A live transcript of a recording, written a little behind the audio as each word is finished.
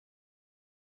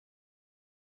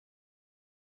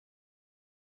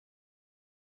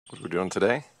What are we doing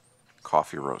today?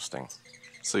 Coffee roasting.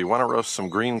 So you want to roast some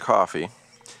green coffee,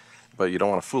 but you don't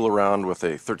want to fool around with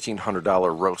a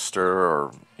 $1,300 roaster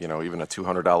or even a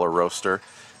 $200 roaster.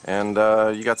 And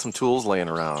you got some tools laying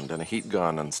around and a heat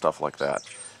gun and stuff like that.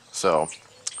 So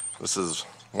this is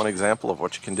one example of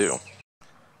what you can do.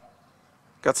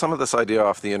 Got some of this idea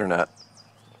off the internet,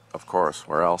 of course,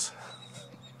 where else?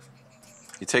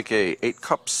 You take a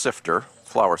 8-cup sifter,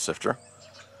 flour sifter.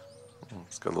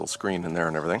 It's got a little screen in there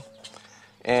and everything.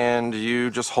 And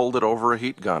you just hold it over a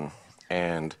heat gun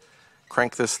and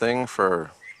crank this thing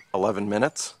for 11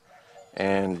 minutes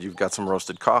and you've got some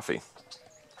roasted coffee.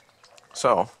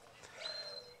 So,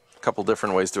 a couple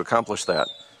different ways to accomplish that.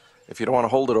 If you don't want to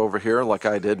hold it over here like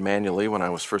I did manually when I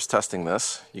was first testing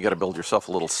this, you got to build yourself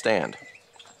a little stand.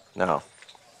 Now,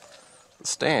 the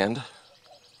stand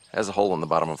has a hole in the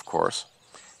bottom, of course,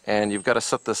 and you've got to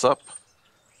set this up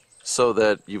so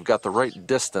that you've got the right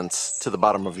distance to the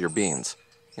bottom of your beans.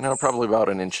 Probably about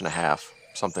 1.5 inches,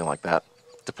 something like that,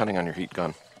 depending on your heat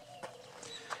gun.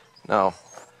 Now,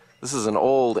 this is an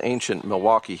old, ancient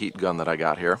Milwaukee heat gun that I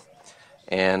got here,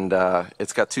 and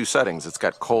it's got 2 settings. It's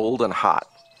got cold and hot.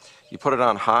 You put it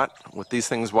on hot with these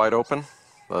things wide open,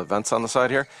 the vents on the side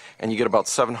here, and you get about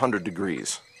 700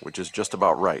 degrees, which is just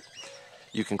about right.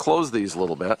 You can close these a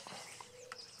little bit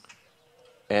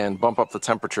and bump up the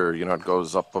temperature. It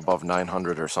goes up above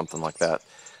 900 or something like that.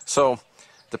 So,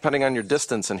 depending on your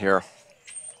distance in here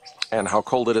and how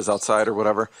cold it is outside or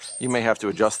whatever, you may have to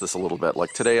adjust this a little bit.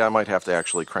 Like today, I might have to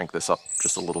actually crank this up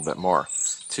just a little bit more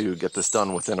to get this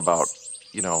done within about,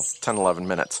 10-11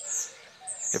 minutes.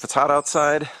 If it's hot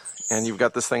outside and you've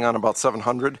got this thing on about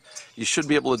 700, you should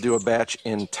be able to do a batch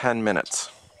in 10 minutes,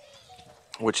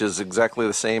 which is exactly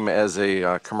the same as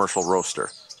a commercial roaster.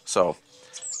 So,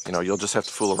 you'll just have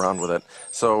to fool around with it.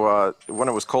 So when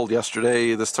it was cold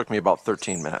yesterday, this took me about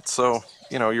 13 minutes. So,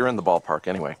 you're in the ballpark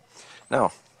anyway.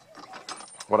 Now,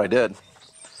 what I did,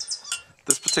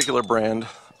 this particular brand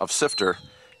of sifter,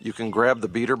 you can grab the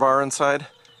beater bar inside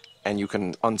and you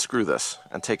can unscrew this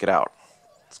and take it out.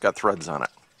 It's got threads on it.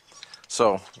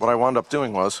 So what I wound up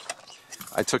doing was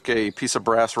I took a piece of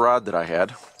brass rod that I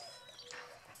had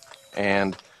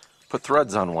and put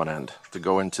threads on one end to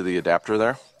go into the adapter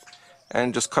there,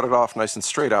 and just cut it off nice and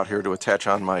straight out here to attach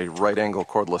on my right angle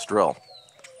cordless drill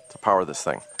to power this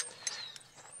thing.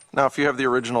 Now if you have the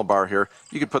original bar here,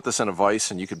 you could put this in a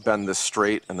vise and you could bend this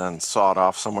straight and then saw it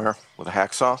off somewhere with a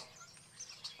hacksaw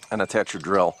and attach your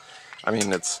drill. I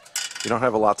mean, you don't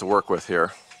have a lot to work with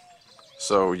here,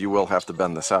 so you will have to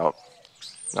bend this out.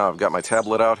 Now I've got my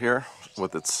tablet out here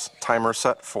with its timer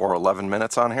set for 11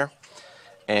 minutes on here,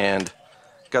 and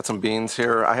got some beans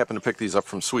here. I happen to pick these up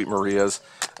from Sweet Maria's.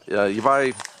 You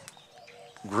buy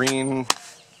green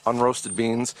unroasted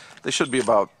beans, they should be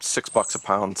about $6 a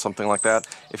pound, something like that.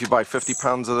 If you buy 50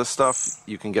 pounds of this stuff,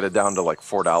 you can get it down to like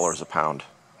 $4 a pound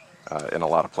in a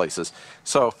lot of places.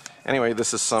 So anyway,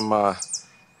 this is some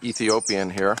Ethiopian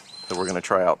here that we're going to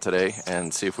try out today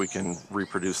and see if we can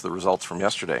reproduce the results from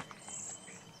yesterday.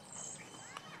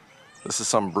 This is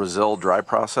some Brazil dry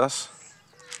process,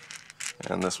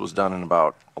 and this was done in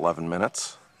about 11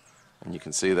 minutes. And you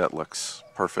can see that looks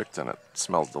perfect and it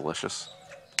smells delicious.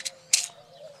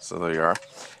 So there you are.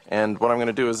 And what I'm going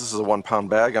to do is, this is a 1-pound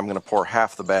bag. I'm going to pour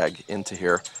half the bag into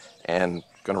here and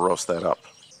going to roast that up.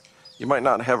 You might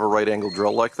not have a right angle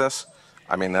drill like this.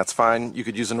 I mean, that's fine. You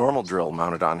could use a normal drill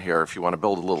mounted on here if you want to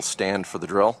build a little stand for the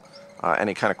drill,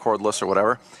 any kind of cordless or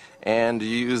whatever. And you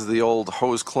use the old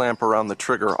hose clamp around the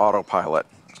trigger autopilot,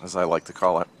 as I like to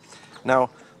call it.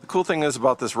 Now, the cool thing is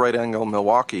about this right angle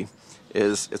Milwaukee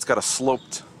is it's got a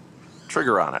sloped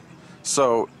trigger on it.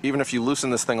 So even if you loosen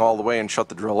this thing all the way and shut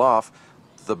the drill off,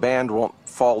 the band won't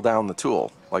fall down the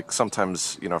tool, like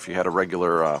sometimes, if you had a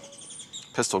regular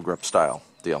pistol grip style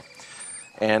deal.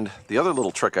 And the other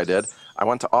little trick I did, I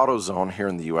went to AutoZone here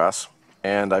in the US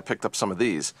and I picked up some of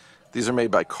these. These are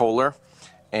made by Kohler,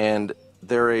 and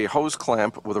they're a hose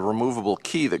clamp with a removable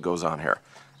key that goes on here.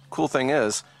 Cool thing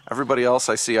is, everybody else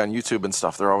I see on YouTube and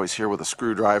stuff, they're always here with a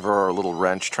screwdriver or a little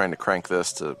wrench trying to crank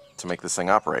this to make this thing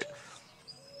operate.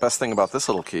 Best thing about this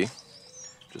little key,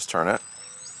 just turn it.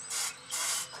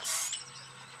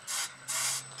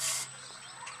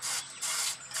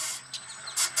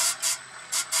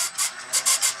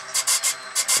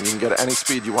 And you can get it any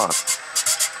speed you want.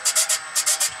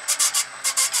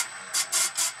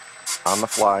 On the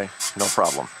fly, no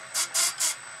problem.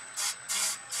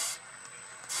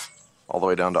 All the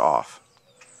way down to off.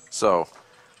 So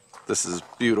this is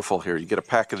beautiful here. You get a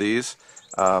pack of these.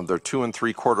 They're 2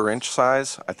 3/4 inch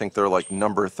size. I think they're like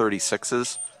number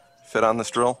 36s fit on this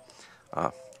drill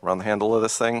around the handle of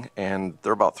this thing, and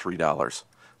they're about $3.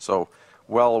 So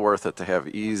well worth it to have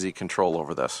easy control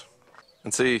over this.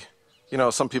 And see, you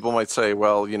know, some people might say,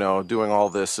 well, you know, doing all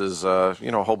this is,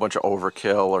 you know, a whole bunch of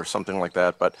overkill or something like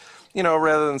that. But, you know,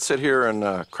 rather than sit here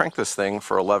and crank this thing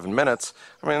for 11 minutes,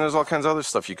 I mean, there's all kinds of other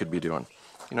stuff you could be doing.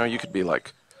 You know, you could be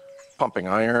like pumping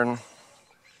iron.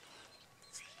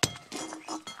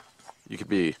 You could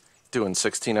be doing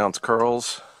 16-ounce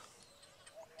curls.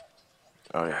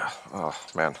 Oh, yeah. Oh,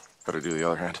 man. Better do the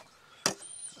other hand.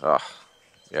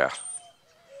 Yeah.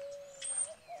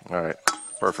 All right.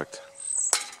 Perfect.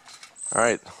 All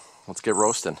right. Let's get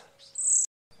roasting.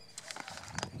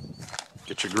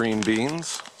 Get your green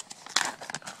beans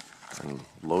and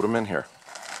load them in here.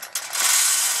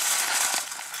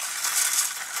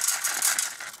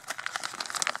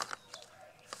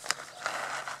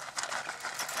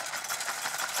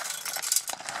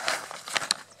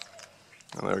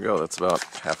 And there we go. That's about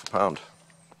half a pound.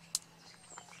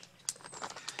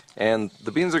 And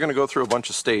the beans are going to go through a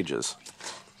bunch of stages.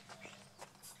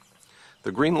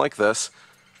 They're green like this.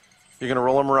 You're going to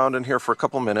roll them around in here for a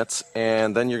couple minutes,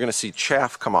 and then you're going to see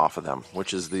chaff come off of them,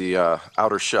 which is the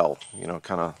outer shell, you know,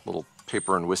 kind of little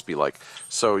paper and wispy like.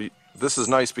 So this is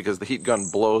nice because the heat gun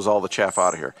blows all the chaff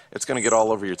out of here. It's going to get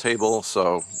all over your table,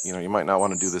 so you know, you might not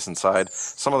want to do this inside.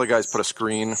 Some other guys put a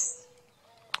screen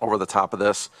over the top of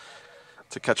this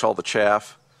to catch all the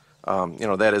chaff. You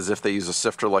know, that is if they use a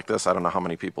sifter like this. I don't know how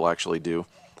many people actually do.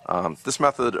 This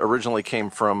method originally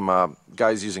came from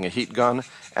guys using a heat gun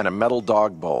and a metal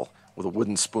dog bowl with a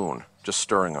wooden spoon, just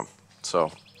stirring them.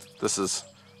 So this is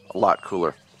a lot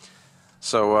cooler.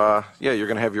 So yeah, you're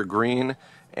going to have your green,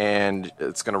 and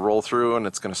it's going to roll through, and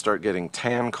it's going to start getting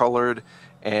tan colored,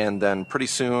 and then pretty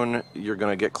soon you're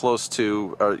going to get close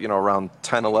to, you know, around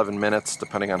 10, 11 minutes,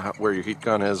 depending on where your heat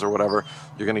gun is or whatever,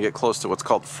 you're going to get close to what's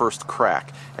called first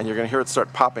crack, and you're going to hear it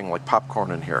start popping like popcorn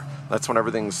in here. That's when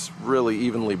everything's really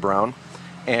evenly brown.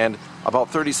 And about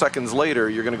 30 seconds later,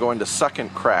 you're going to go into second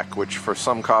crack, which for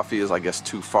some coffee is, I guess,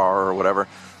 too far or whatever.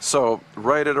 So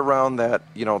right at around that,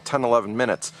 you know, 10, 11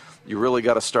 minutes, you really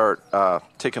got to start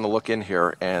taking a look in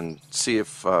here and see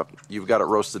if you've got it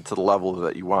roasted to the level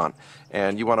that you want.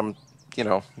 And you want them, you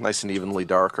know, nice and evenly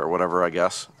dark or whatever, I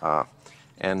guess.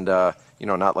 And, you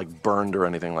know, not like burned or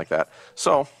anything like that.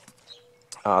 So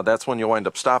that's when you'll wind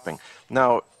up stopping.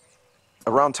 Now,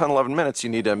 around 10, 11 minutes, you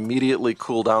need to immediately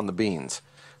cool down the beans.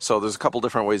 So there's a couple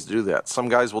different ways to do that. Some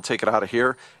guys will take it out of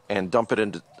here and dump it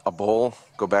into a bowl,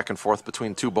 go back and forth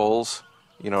between two bowls,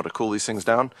 you know, to cool these things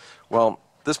down. Well,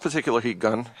 this particular heat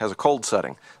gun has a cold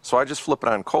setting, so I just flip it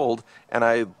on cold and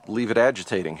I leave it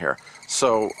agitating here.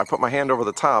 So I put my hand over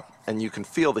the top and you can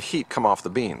feel the heat come off the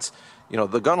beans. You know,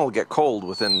 the gun will get cold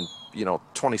within, you know,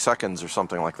 20 seconds or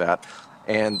something like that,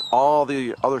 and all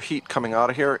the other heat coming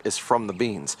out of here is from the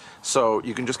beans. So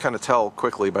you can just kind of tell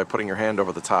quickly by putting your hand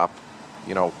over the top,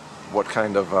 you know, what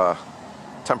kind of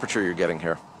temperature you're getting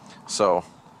here. So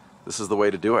this is the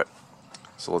way to do it.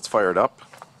 So let's fire it up.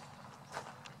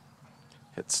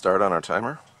 Hit start on our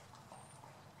timer.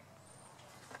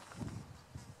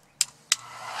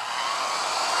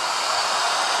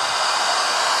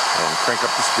 And crank up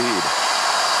the speed.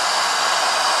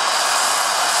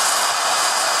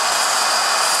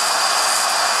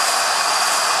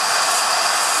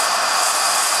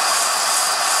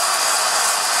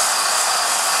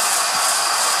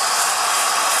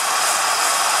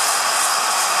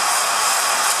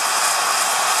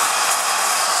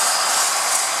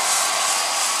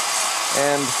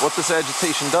 And what this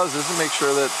agitation does is it makes sure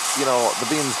that, you know, the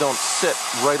beans don't sit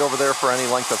right over there for any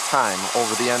length of time over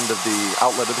the end of the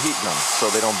outlet of the heat gun, so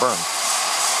they don't burn.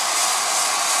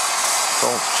 So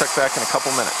check back in a couple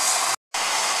minutes.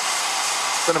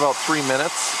 It's been about 3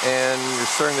 minutes, and you're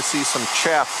starting to see some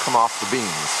chaff come off the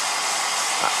beans.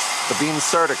 The beans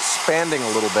start expanding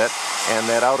a little bit, and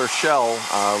that outer shell,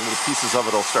 little pieces of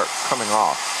it will start coming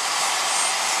off.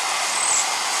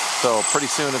 So pretty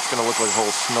soon it's going to look like a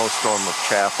whole snowstorm of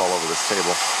chaff all over this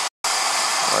table.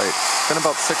 All right, it's been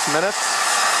about 6 minutes.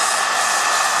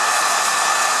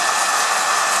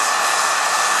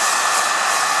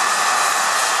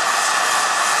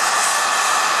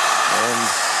 And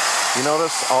you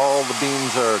notice all the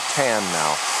beans are tan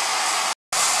now.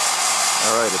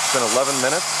 All right, it's been 11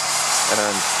 minutes, and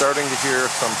I'm starting to hear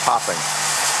some popping.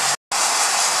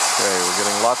 Okay, we're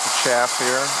getting lots of chaff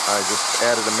here. I just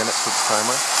added a minute to the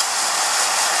timer.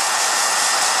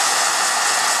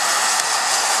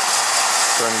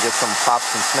 Starting to get some pops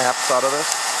and snaps out of this.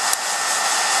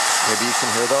 Maybe you can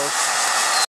hear those.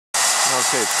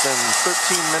 Okay, it's been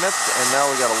 13 minutes, and now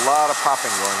we got a lot of popping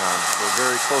going on. We're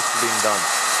very close to being done.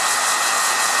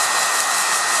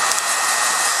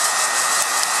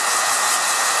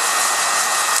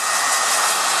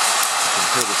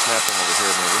 bit of snapping over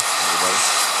here maybe, everybody.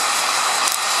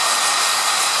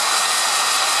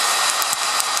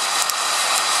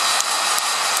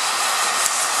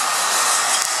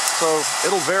 So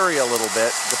it'll vary a little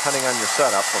bit depending on your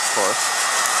setup, of course.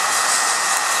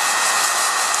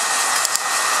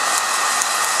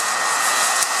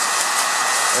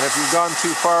 And if you've gone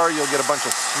too far, you'll get a bunch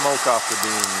of smoke off the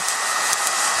beans.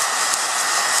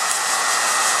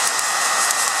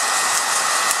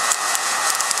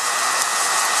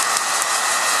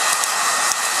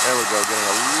 There we go, getting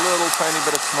a little tiny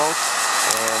bit of smoke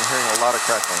and hearing a lot of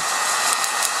crackling.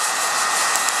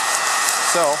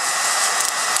 So,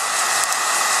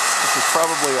 this is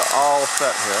probably all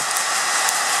set here.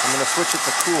 I'm going to switch it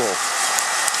to cool.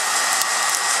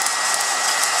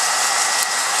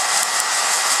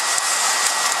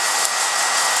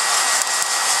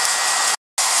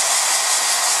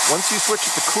 Once you switch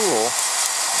it to cool,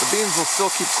 the beans will still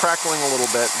keep crackling a little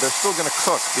bit. They're still going to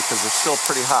cook because they're still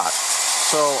pretty hot.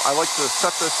 So I like to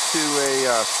set this to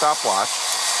a stopwatch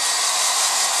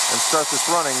and start this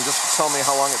running just to tell me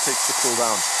how long it takes to cool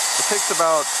down. It takes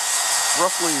about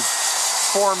roughly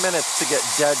 4 minutes to get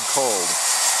dead cold,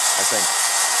 I think.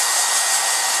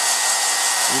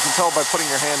 You can tell by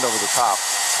putting your hand over the top.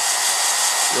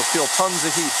 You'll feel tons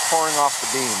of heat pouring off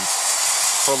the beans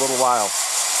for a little while.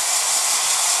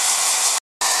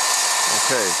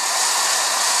 Okay,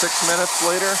 6 minutes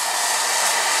later,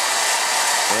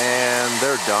 and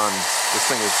they're done. This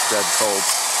thing is dead cold.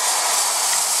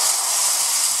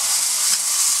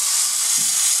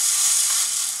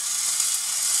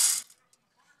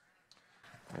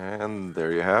 And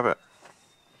there you have it.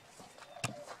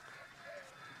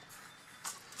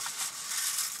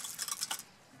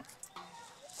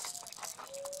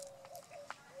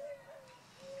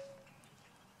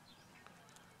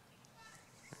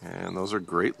 And those are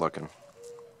great looking.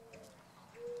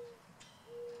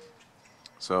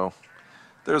 So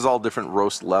there's all different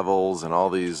roast levels, and all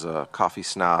these coffee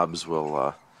snobs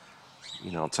will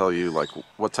you know, tell you like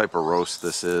what type of roast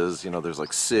this is. You know, there's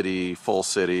like city, full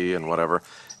city, and whatever.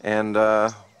 And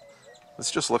this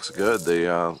just looks good. They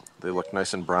look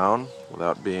nice and brown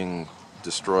without being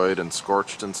destroyed and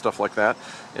scorched and stuff like that.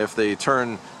 If they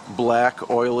turn black,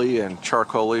 oily, and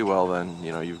charcoaly, well then,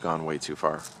 you know, you've gone way too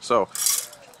far. So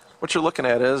what you're looking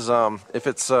at is, if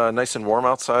it's nice and warm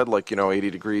outside, like, you know,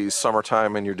 80 degrees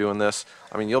summertime, and you're doing this,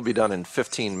 I mean, you'll be done in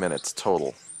 15 minutes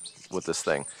total with this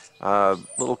thing. A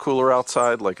little cooler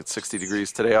outside, like it's 60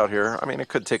 degrees today out here. I mean, it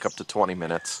could take up to 20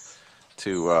 minutes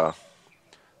to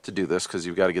do this, because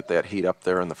you've got to get that heat up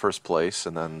there in the first place,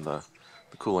 and then the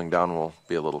cooling down will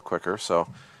be a little quicker. So,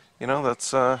 you know,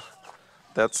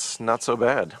 that's not so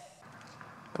bad.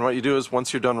 And what you do is,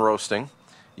 once you're done roasting,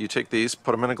 you take these,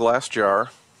 put them in a glass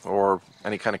jar or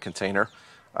any kind of container.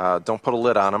 Don't put a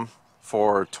lid on them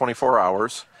for 24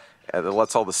 hours. It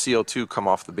lets all the CO2 come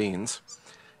off the beans,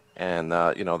 and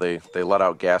you know, they let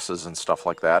out gases and stuff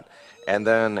like that. And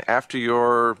then after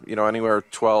you're, you know, anywhere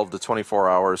 12 to 24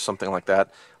 hours, something like that,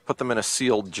 put them in a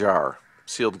sealed jar,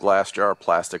 sealed glass jar,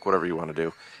 plastic, whatever you want to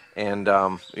do, and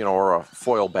you know, or a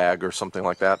foil bag or something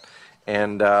like that,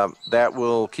 and that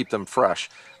will keep them fresh.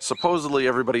 Supposedly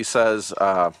everybody says,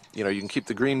 you know, you can keep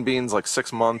the green beans like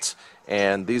 6 months,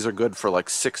 and these are good for like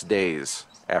 6 days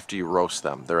after you roast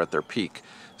them. They're at their peak.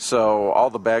 So all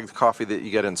the bagged coffee that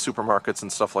you get in supermarkets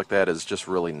and stuff like that is just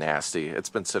really nasty. It's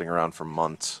been sitting around for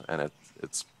months, and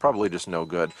it's probably just no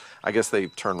good. I guess they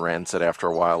turn rancid after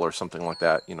a while or something like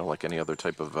that, you know, like any other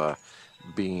type of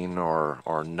bean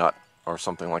or nut or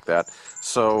something like that.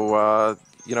 So,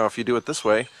 you know, if you do it this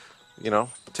way, you know,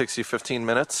 it takes you 15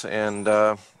 minutes, and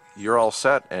you're all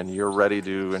set, and you're ready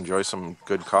to enjoy some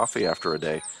good coffee after a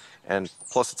day. And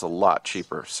plus, it's a lot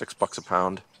cheaper, $6 a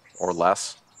pound or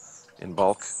less in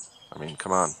bulk. I mean,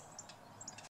 come on.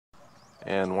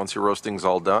 And once your roasting's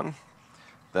all done,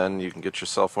 then you can get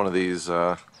yourself one of these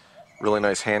really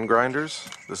nice hand grinders.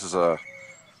 This is a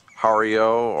Hario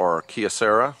or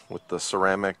Kyocera with the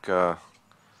ceramic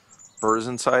burrs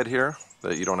inside here,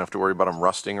 that you don't have to worry about them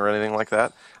rusting or anything like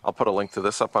that. I'll put a link to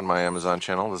this up on my Amazon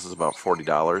channel. This is about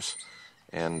 $40,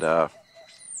 and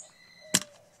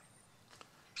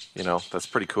you know, that's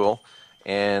pretty cool.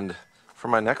 And for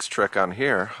my next trick on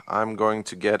here, I'm going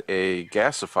to get a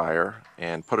gasifier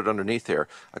and put it underneath here,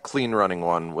 a clean running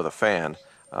one with a fan,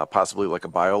 possibly like a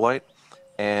BioLite.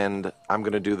 And I'm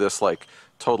going to do this like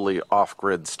totally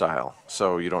off-grid style,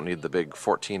 so you don't need the big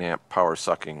 14 amp power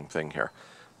sucking thing here.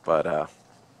 But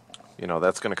you know,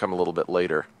 that's going to come a little bit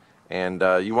later. And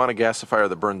you want a gasifier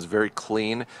that burns very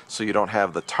clean, so you don't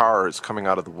have the tars coming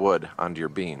out of the wood onto your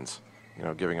beans, you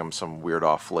know, giving them some weird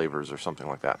off flavors or something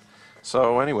like that.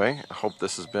 So anyway, I hope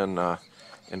this has been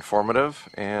informative,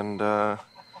 and there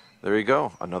you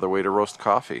go, another way to roast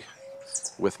coffee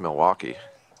with Milwaukee.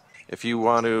 If you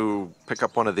want to pick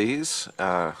up one of these,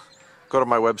 go to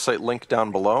my website, link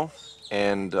down below,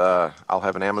 and I'll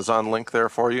have an Amazon link there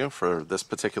for you for this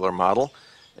particular model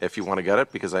if you want to get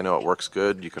it, because I know it works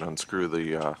good. You can unscrew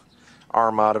the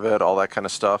arm out of it, all that kind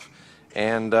of stuff.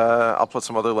 And I'll put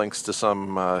some other links to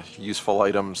some useful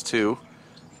items too.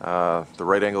 The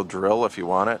right angle drill, if you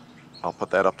want it, I'll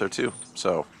put that up there too.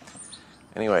 So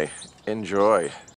anyway, enjoy.